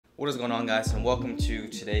What is going on, guys, and welcome to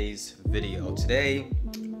today's video. Today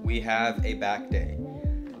we have a back day.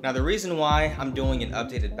 Now the reason why I'm doing an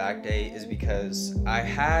updated back day is because I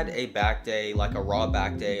had a back day, like a raw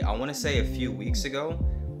back day, I want to say a few weeks ago,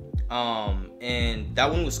 and that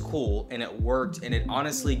one was cool and it worked, and it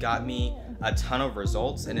honestly got me a ton of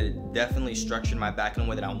results, and it definitely structured my back in the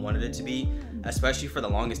way that I wanted it to be, especially for the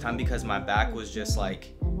longest time because my back was just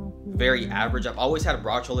like very average. I've always had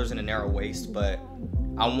broad shoulders and a narrow waist, but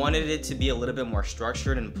I wanted it to be a little bit more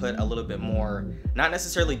structured and put a little bit more, not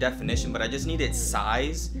necessarily definition, but I just needed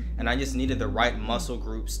size, and I just needed the right muscle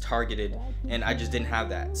groups targeted, and I just didn't have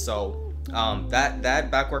that. So that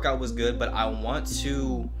back workout was good, but I want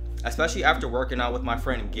to, especially after working out with my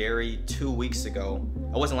friend Gary 2 weeks ago.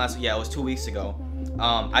 It wasn't last week, yeah, it was 2 weeks ago.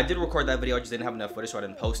 I did record that video, I just didn't have enough footage, so I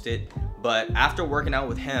didn't post it. But after working out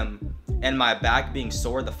with him and my back being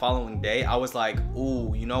sore the following day, I was like,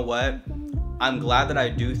 ooh, you know what? I'm glad that I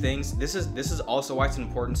do things. This is also why it's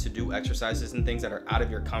important to do exercises and things that are out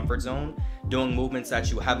of your comfort zone, doing movements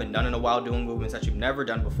that you haven't done in a while, doing movements that you've never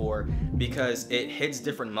done before, because it hits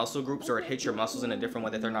different muscle groups, or it hits your muscles in a different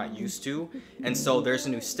way that they're not used to. And so there's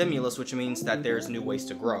a new stimulus, which means that there's new ways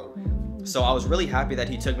to grow. So I was really happy that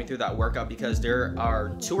he took me through that workout, because there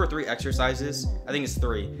are 2 or 3 exercises, I think it's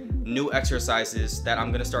 3 new exercises that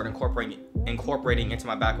I'm gonna start incorporating into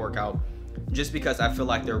my back workout, just because I feel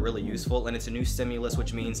like they're really useful, and it's a new stimulus,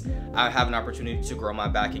 which means I have an opportunity to grow my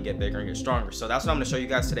back and get bigger and get stronger. So that's what I'm going to show you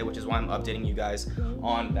guys today, which is why I'm updating you guys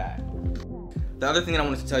on that. The other thing that I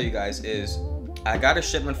wanted to tell you guys is I got a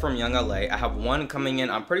shipment from Young LA. I have one coming in,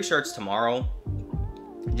 I'm pretty sure it's tomorrow.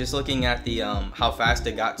 Just looking at the how fast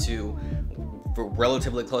it got to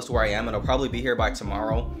relatively close to where I am, it'll probably be here by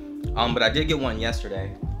tomorrow. But I did get one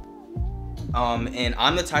yesterday. And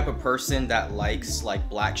I'm the type of person that likes like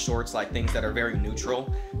black shorts, like things that are very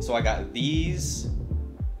neutral. So I got these,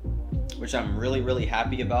 which I'm really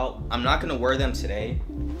happy about. I'm not gonna wear them today.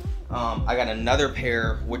 I got another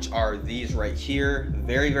pair, which are these right here,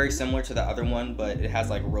 very similar to the other one, but it has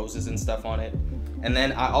like roses and stuff on it. And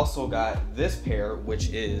then I also got this pair, which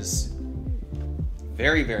is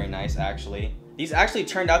very nice actually. These actually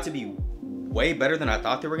turned out to be way better than I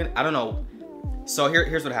thought they were gonna. I don't know. So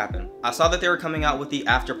here's what happened. I saw that they were coming out with the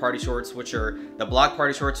after party shorts, which are the block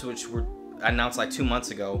party shorts, which were announced like 2 months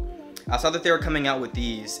ago. I saw that they were coming out with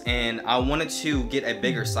these, and I wanted to get a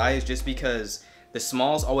bigger size just because the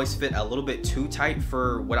smalls always fit a little bit too tight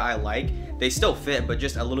for what I like. They still fit, but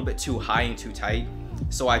just a little bit too high and too tight.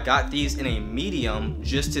 So I got these in a medium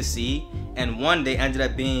just to see, and one, they ended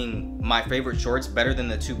up being my favorite shorts, better than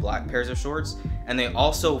the 2 black pairs of shorts, and they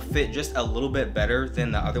also fit just a little bit better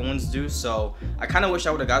than the other ones do. So I kind of wish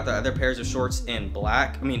I would have got the other pairs of shorts in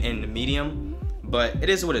black, in the medium, but it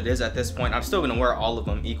is what it is at this point. I'm still gonna wear all of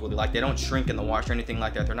them equally. Like, they don't shrink in the wash or anything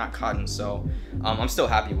like that. They're not cotton, so I'm still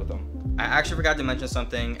happy with them. I actually forgot to mention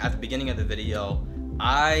something at the beginning of the video.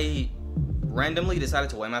 I randomly decided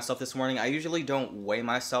to weigh myself this morning. I usually don't weigh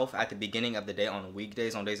myself at the beginning of the day on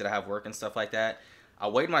weekdays, on days that I have work and stuff like that. I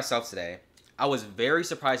weighed myself today. I was very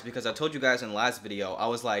surprised because I told you guys in the last video, I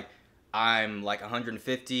was like, I'm like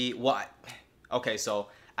 150. Well, okay, so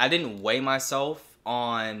I didn't weigh myself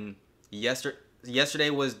on yesterday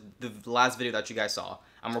was the last video that you guys saw.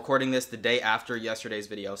 I'm recording this the day after yesterday's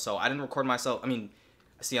video, so I didn't record myself.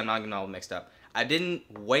 See, I'm not getting all mixed up. I didn't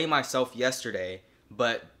weigh myself yesterday,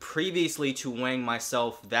 but previously to weighing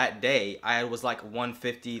myself that day, I was like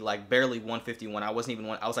 150, like barely 151. I wasn't even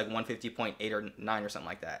I was like 150.8 or 9 or something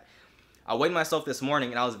like that. I weighed myself this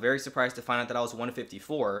morning, and I was very surprised to find out that I was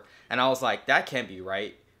 154, and I was like, that can't be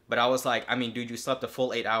right. But I was like, dude, you slept a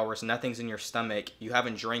full 8 hours, nothing's in your stomach, you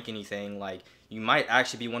haven't drank anything, like, you might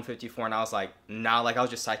actually be 154. And I was like, nah, like, I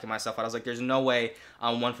was just psyching myself out. I was like, there's no way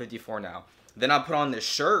I'm 154 now. Then I put on this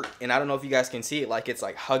shirt, and I don't know if you guys can see it, like, it's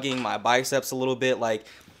like hugging my biceps a little bit, like,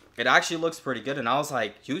 it actually looks pretty good. And I was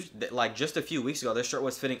like, just a few weeks ago, this shirt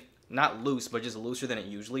was fitting, not loose, but just looser than it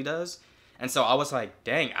usually does. And so I was like,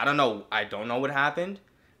 dang, I don't know what happened.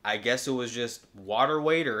 I guess it was just water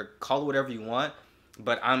weight, or call it whatever you want.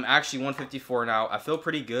 But I'm actually 154 now. I feel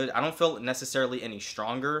pretty good. I don't feel necessarily any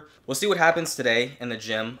stronger. We'll see what happens today in the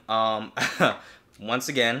gym. Once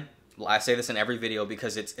again, I say this in every video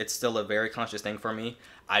because it's still a very conscious thing for me.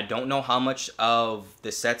 I don't know how much of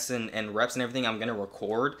the sets and reps and everything I'm going to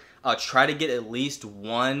record. I'll try to get at least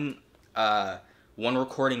one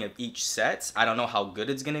recording of each set. I don't know how good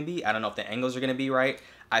it's going to be. I don't know if the angles are going to be right.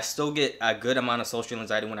 I still get a good amount of social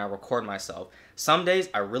anxiety when I record myself. Some days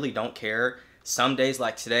I really don't care. Some days,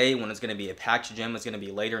 like today, when it's going to be a packed gym, it's going to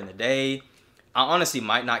be later in the day. I honestly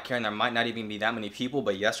might not care, and there might not even be that many people,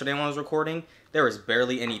 but yesterday when I was recording, there was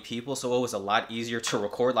barely any people, so it was a lot easier to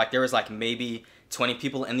record. Like, there was like maybe 20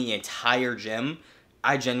 people in the entire gym.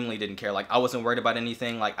 I genuinely didn't care. Like, I wasn't worried about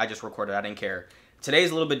anything. Like, I just recorded. I didn't care.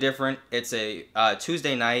 Today's a little bit different. It's a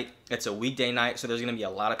Tuesday night. It's a weekday night, so there's going to be a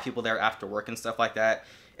lot of people there after work and stuff like that.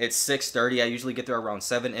 It's 6:30. I usually get there around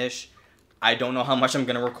 7-ish. I don't know how much I'm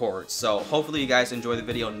going to record, so hopefully you guys enjoy the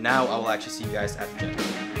video. Now I will actually see you guys at the gym.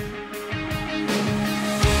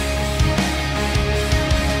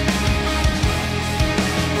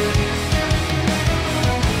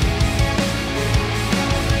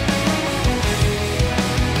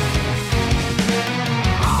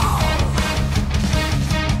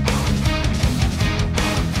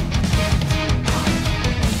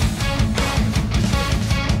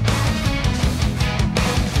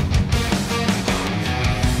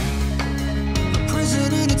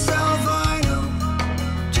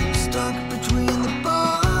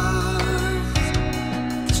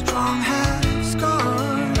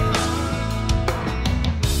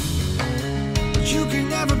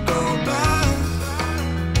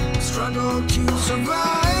 To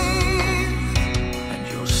survive, and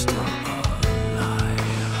you're still alive.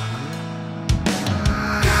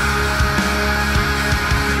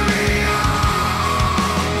 Carry on.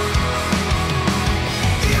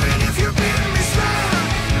 Even if you've been misled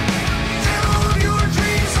and all of your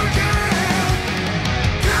dreams are dead.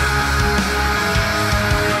 Carry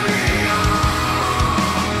on.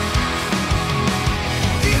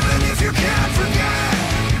 Even if you can't forget,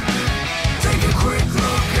 take a quick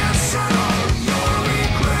look and settle your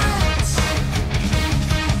regrets.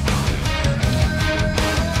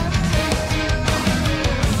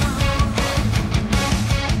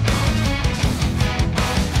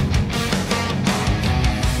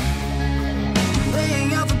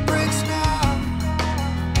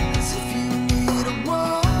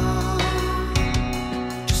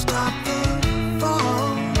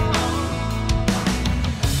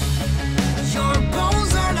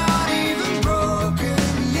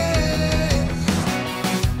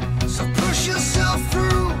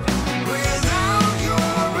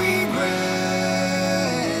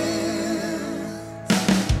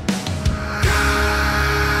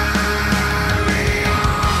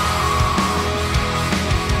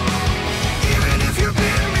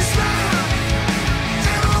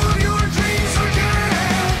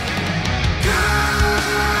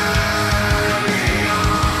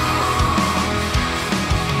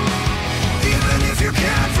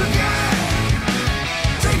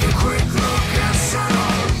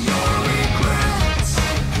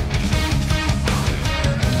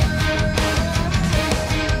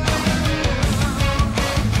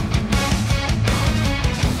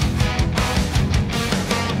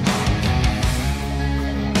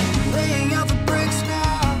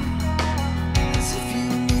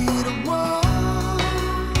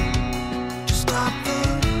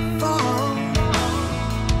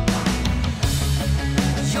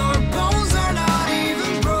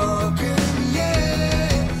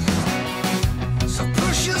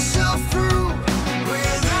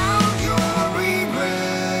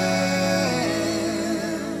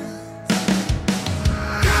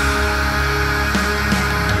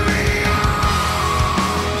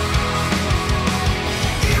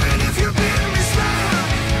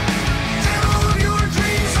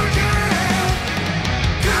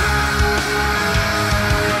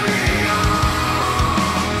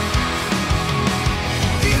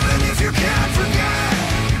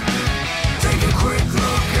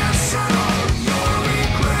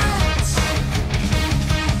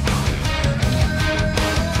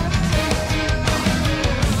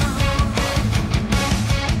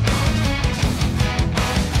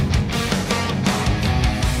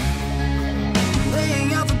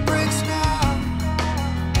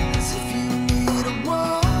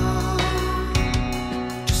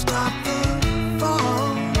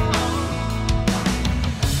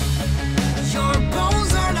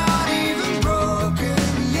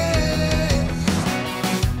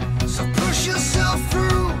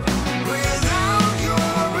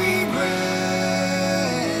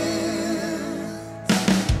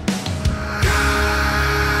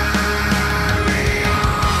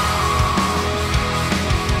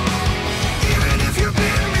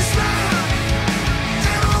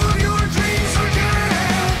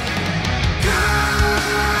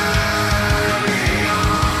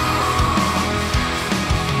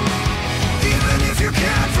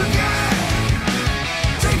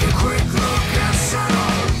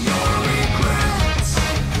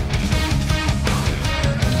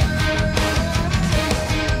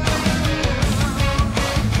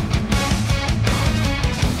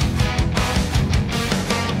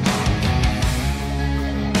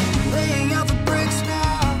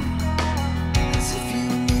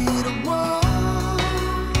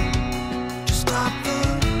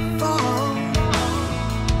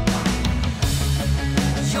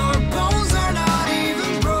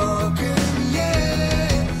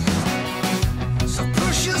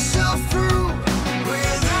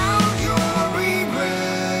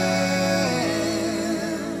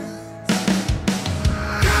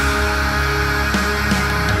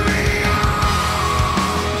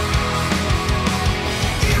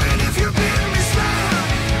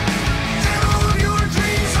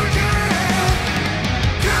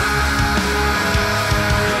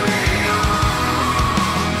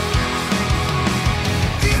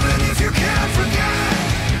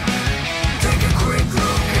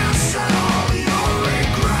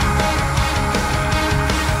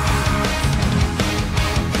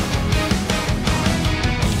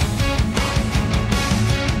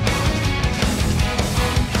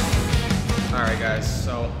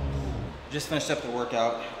 just finished up the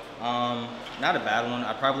workout. Not a bad one.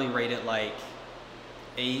 I probably rate it like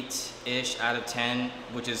 8-ish out of 10,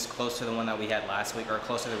 which is close to the one that we had last week, or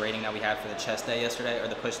close to the rating that we had for the chest day yesterday, or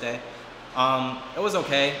the push day. It was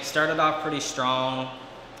okay. Started off pretty strong,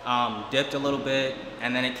 dipped a little bit,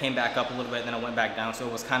 and then it came back up a little bit, and then it went back down. So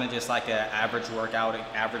it was kind of just like an average workout. It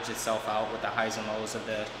averaged itself out with the highs and lows of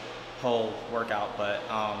the whole workout, but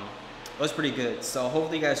it was pretty good. So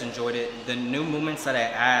hopefully you guys enjoyed it. The new movements that I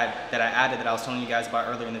added that I was telling you guys about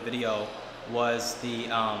earlier in the video was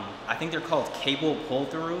the I think they're called cable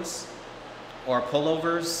pull-throughs or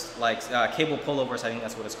pullovers, like cable pullovers. I think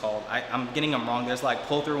that's what it's called. I'm getting them wrong. There's like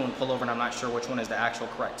pull-through and pullover, and I'm not sure which one is the actual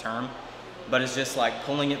correct term, but it's just like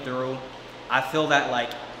pulling it through. I feel that like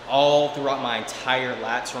all throughout my entire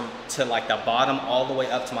lats, from to like the bottom all the way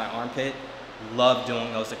up to my armpit. Love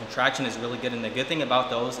doing those. The contraction is really good, and the good thing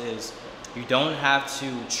about those is you don't have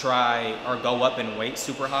to try or go up in weight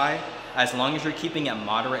super high. As long as you're keeping it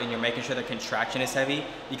moderate and you're making sure the contraction is heavy,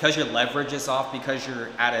 because your leverage is off, because you're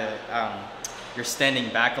at a you're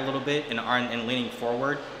standing back a little bit and leaning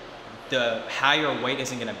forward, the higher weight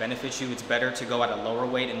isn't going to benefit you. It's better to go at a lower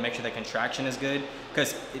weight and make sure the contraction is good,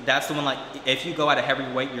 because that's the one, like if you go at a heavy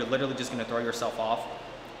weight, you're literally just going to throw yourself off.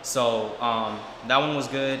 So that one was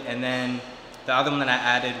good. And then the other one that I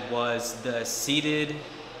added was the seated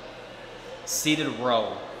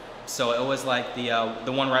row. So it was like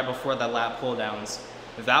the one right before the lat pull downs.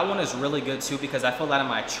 That one is really good too, because I feel that in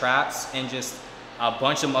my traps and just a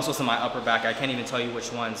bunch of muscles in my upper back. I can't even tell you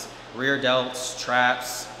which ones. Rear delts,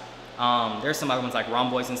 traps. There's some other ones like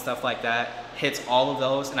rhomboids and stuff like that. Hits all of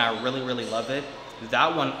those, and I really, really love it.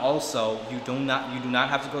 That one also, you do not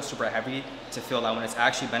have to go super heavy to feel that one. It's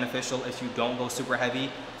actually beneficial if you don't go super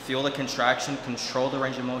heavy. Feel the contraction, control the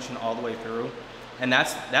range of motion all the way through. And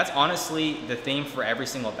that's honestly the theme for every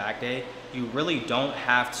single back day. You really don't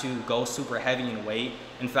have to go super heavy in weight.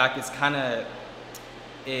 In fact, it's kind of,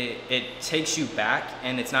 it takes you back,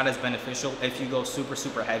 and it's not as beneficial if you go super,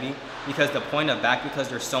 super heavy, because the point of back, because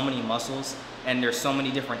there's so many muscles and there's so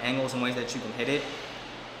many different angles and ways that you can hit it,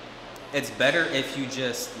 it's better if you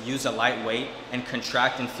just use a light weight and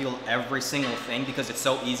contract and feel every single thing, because it's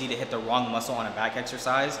so easy to hit the wrong muscle on a back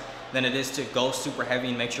exercise than it is to go super heavy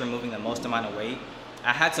and make sure you're moving the most amount of weight.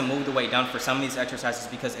 I had to move the weight down for some of these exercises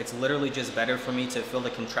because it's literally just better for me to feel the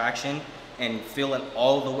contraction and feel it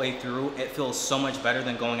all the way through. It feels so much better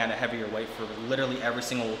than going at a heavier weight for literally every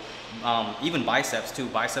single, even biceps too,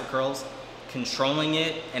 bicep curls. Controlling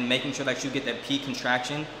it and making sure that you get that peak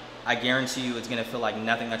contraction, I guarantee you it's gonna feel like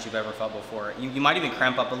nothing that you've ever felt before. You might even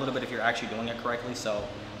cramp up a little bit if you're actually doing it correctly. So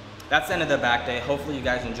that's the end of the back day. Hopefully you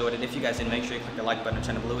guys enjoyed it. If you guys did, make sure you click the like button and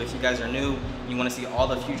turn it blue. If you guys are new, you wanna see all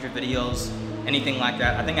the future videos, anything like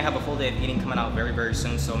that, I think I have a full day of eating coming out very, very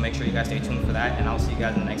soon. So make sure you guys stay tuned for that, and I'll see you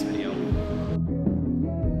guys in the next video.